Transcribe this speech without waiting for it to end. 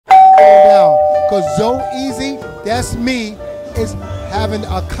Because Zo Easy, that's me, is having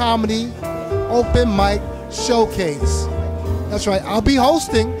a comedy open mic showcase. That's right, I'll be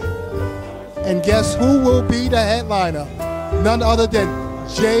hosting. And guess who will be the headliner? None other than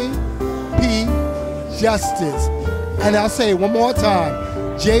J.P. Justice. And I'll say it one more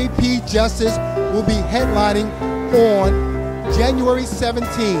time. J.P. Justice will be headlining on January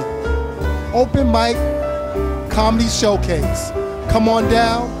 17th. Open mic comedy showcase. Come on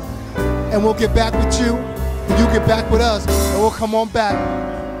down and we'll get back with you. And you get back with us and we'll come on back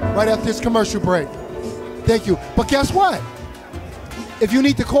right after this commercial break. Thank you. But guess what? If you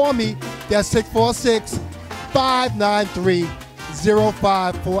need to call me, that's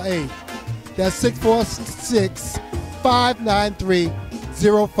 646-593-0548. That's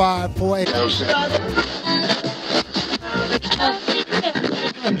 646-593-0548.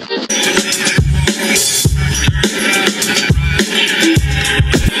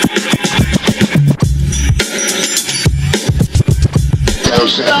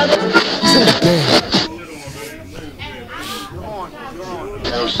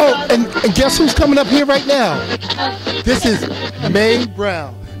 Oh, and guess who's coming up here right now? This is May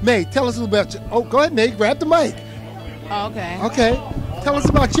Brown. May, tell us a little about you. Oh, go ahead, May, grab the mic. Oh, okay. Okay, tell us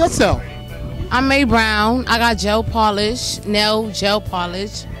about yourself. I'm May Brown. I got gel polish, nail gel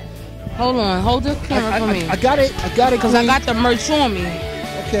polish. Hold on, hold the camera for me. I got it, because I got the merch on me.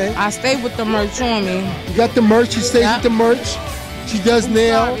 Okay. I stay with the merch on me. You got the merch, she stays with the merch. She does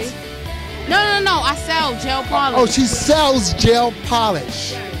nails. Sorry. No, I sell gel polish. Oh, she sells gel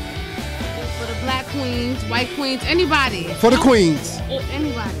polish. For the black queens, white queens, anybody. For the queens.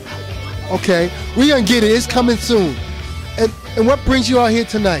 Anybody. Okay, we're gonna get it, it's coming soon. And what brings you out here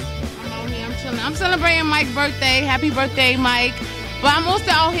tonight? I'm out here, I'm chilling. I'm celebrating Mike's birthday. Happy birthday, Mike. But I'm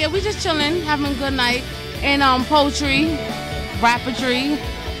also out here, we just chilling, having a good night. And poetry, rappertry.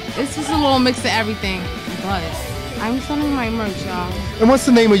 It's just a little mix of everything. But I'm selling my merch, y'all. And what's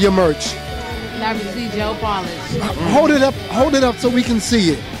the name of your merch? Obviously, gel polish. Hold it up so we can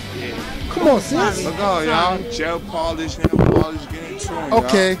see it. Come on, sis. Look on, y'all. Gel polish, nail polish, get into it,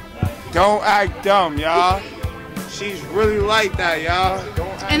 okay. Don't act dumb, y'all. She's really like that, y'all.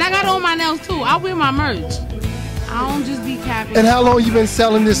 And I got all my nails too. I wear my merch. I don't just be capping. And how long you been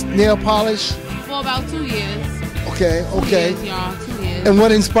selling this nail polish? For about 2 years. Okay. 2 years, y'all. 2 years. And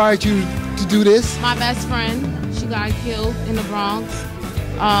what inspired you to do this? My best friend, she got killed in the Bronx.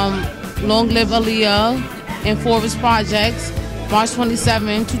 Long live Aaliyah in Forest Projects, March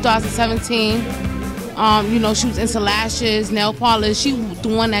 27, 2017. You know, she was into lashes, nail polish. She was the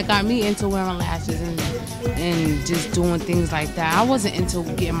one that got me into wearing lashes and just doing things like that. I wasn't into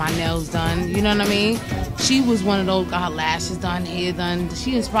getting my nails done, you know what I mean? She was one of those, got her lashes done, hair done.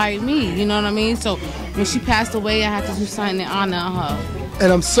 She inspired me, you know what I mean? So when she passed away, I had to do something in honor of her.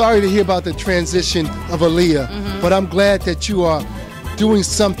 And I'm sorry to hear about the transition of Aaliyah, but I'm glad that you are doing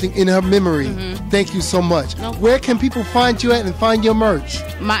something in her memory. Thank you so much. Where can people find you at and find your merch?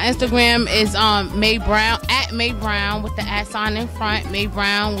 My Instagram is May Brown, at May Brown with the @ sign in front. May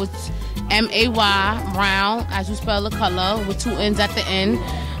Brown with M-A-Y, Brown, as you spell the color, with 2 N's at the end.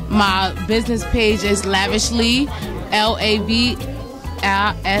 My business page is Lavishly, L-A-V-L-S,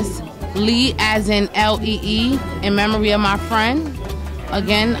 Lee as in L-E-E, in memory of my friend.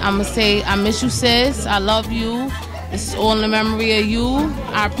 Again, I'm going to say, I miss you, sis. I love you. This is all in the memory of you.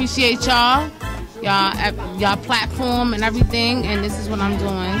 I appreciate y'all platform and everything, and this is what I'm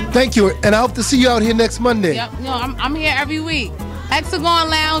doing. Thank you, and I hope to see you out here next Monday. Yep, no, I'm here every week. Hexagon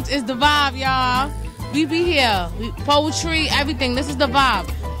Lounge is the vibe, y'all. We be here. Poetry, everything. This is the vibe.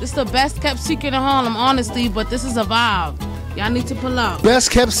 This is the best kept secret in Harlem, honestly, but this is a vibe. Y'all need to pull up. Best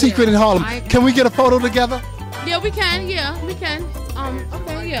kept secret in Harlem. Can we get a photo together? Yeah, we can. Yeah, we can.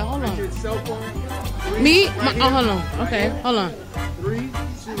 Okay, yeah, hold on. Me? Hold on. Okay, hold on. 3,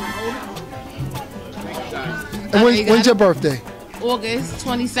 2, and when's your birthday? August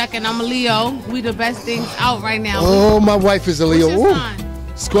 22nd. I'm a Leo. We the best things out right now. Oh, my wife is a Leo. What's your sign?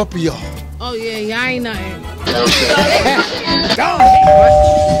 Scorpio. Oh, yeah, y'all ain't nothing.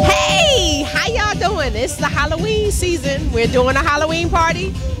 Hey, how y'all doing? It's the Halloween season. We're doing a Halloween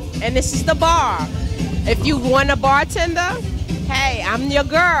party, and this is the bar. If you want a bartender, hey, I'm your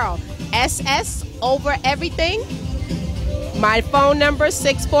girl. SS over everything. My phone number is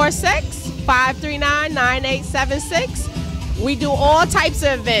 646-539-9876. We do all types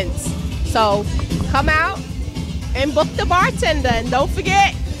of events. So come out and book the bartender. And don't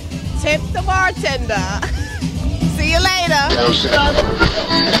forget, tip the bartender. See you later.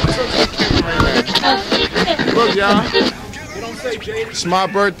 Look, y'all. It's my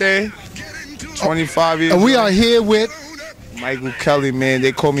birthday. 25 years. And we are here with Michael Kelly, man.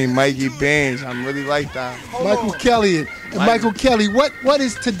 They call me Mikey Baines. I'm really like that. Michael Kelly. And Michael Kelly, what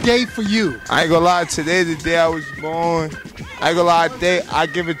is today for you? I ain't gonna lie, today the day I was born. I ain't gonna lie, today I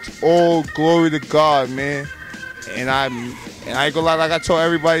give it all glory to God, man. And I ain't gonna lie, like I told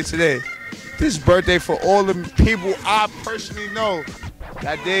everybody today, this birthday for all the people I personally know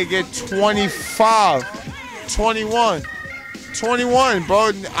that they get 25, 21,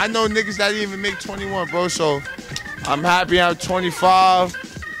 bro. I know niggas that didn't even make 21, bro. So I'm happy I'm 25.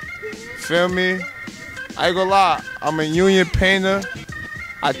 Feel me? I ain't gonna lie, I'm a union painter.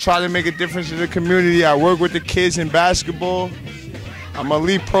 I try to make a difference in the community. I work with the kids in basketball. I'm a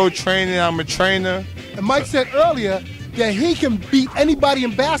elite pro trainer. I'm a trainer. And Mike said earlier that he can beat anybody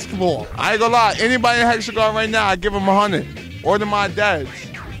in basketball. I ain't gonna lie, anybody in Hexagon right now, I give them 100. Or to my dads.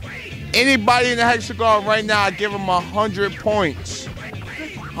 Anybody in the Hexagon right now, I give them 100 points.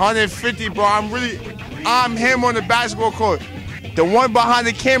 150, bro. I'm him on the basketball court. The one behind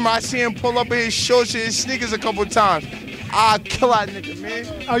the camera, I see him pull up in his shorts and his sneakers a couple times. I'll kill that nigga,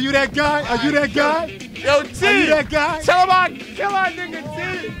 man. Are you that guy? Are you that guy? Yo, T. Are you that guy? Tell him I'll kill that nigga,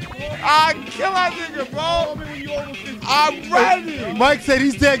 T. I'll kill that nigga, bro. I'm ready. Mike said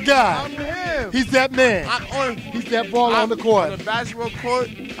he's that guy. I'm him. He's that man. He's that ball on the court. On the basketball court,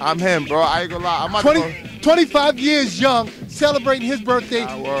 I'm him, bro. I ain't gonna lie. I'm 25 years young, celebrating his birthday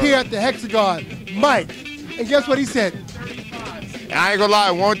here at the Hexagon. Mike. And guess what he said? I ain't gonna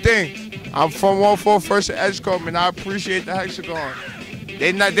lie, one thing. I'm from 141st and Edgecombe, and I appreciate the Hexagon.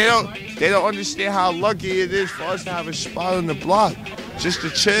 They don't understand how lucky it is for us to have a spot on the block, just to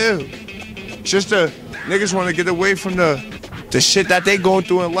chill, just to niggas want to get away from the shit that they go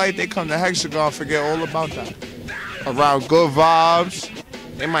through in life. They come to Hexagon, forget all about that. Around good vibes,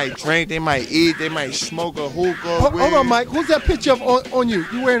 they might drink, they might eat, they might smoke a hookah. Hold on, Mike. Who's that picture of on you?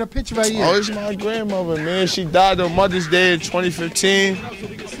 You wearing a picture right here? Oh, it's my grandmother, man. She died on Mother's Day in 2015.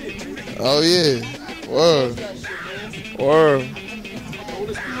 Oh yeah, word.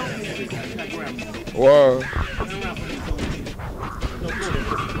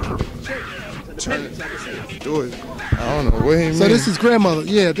 Turn it. Do it. I don't know what he means. So this is grandmother.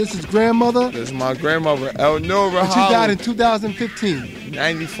 Yeah, this is grandmother. This is my grandmother, Elnora. She died in 2015.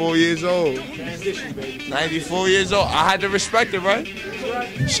 94 years old. 94 years old. I had to respect it, right?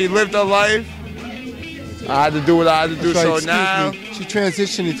 She lived her life. I had to do what I had to do. So now she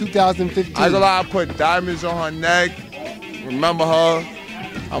transitioned in 2015. I I put diamonds on her neck. Remember her.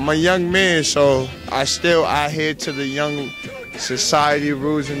 I'm a young man, so I still adhere to the young society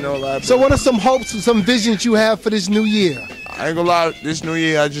rules and all that. So what are some hopes and some visions you have for this new year? I ain't gonna lie, this new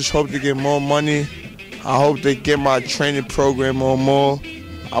year I just hope to get more money. I hope to get my training program on more.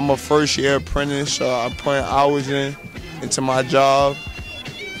 I'm a first year apprentice, so I'm putting hours into my job.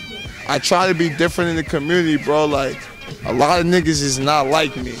 I try to be different in the community, bro. Like, a lot of niggas is not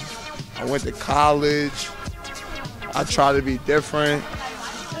like me. I went to college. I try to be different.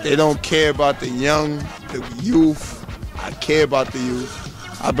 They don't care about the young, the youth. I care about the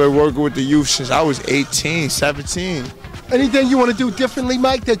youth. I've been working with the youth since I was 18, 17. Anything you want to do differently,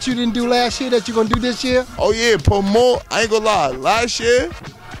 Mike, that you didn't do last year that you're going to do this year? Oh, yeah, put more. I ain't gonna lie. Last year,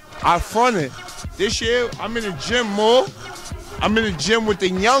 I fronted. This year, I'm in the gym more. I'm in the gym with the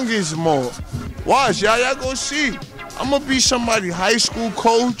youngest more. Watch, y'all go see. I'm gonna be somebody high school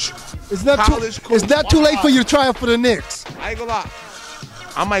coach, college coach. It's not too late for you to try out for the Knicks. I ain't gonna lie.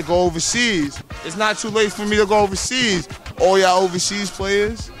 I might go overseas. It's not too late for me to go overseas. All y'all overseas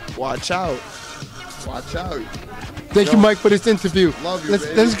players, watch out. Watch out. Thank you, Mike, for this interview. Love you,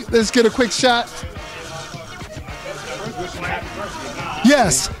 let's get a quick shot.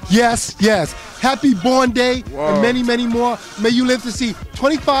 Yes. Happy Born Day and many, many more. May you live to see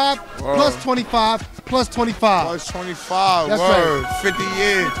 25 plus 25 plus 25. Plus 25, That's word. Right. 50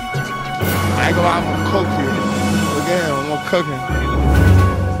 years. I ain't gonna lie, I'm gonna cook you. Again, I'm gonna cook him.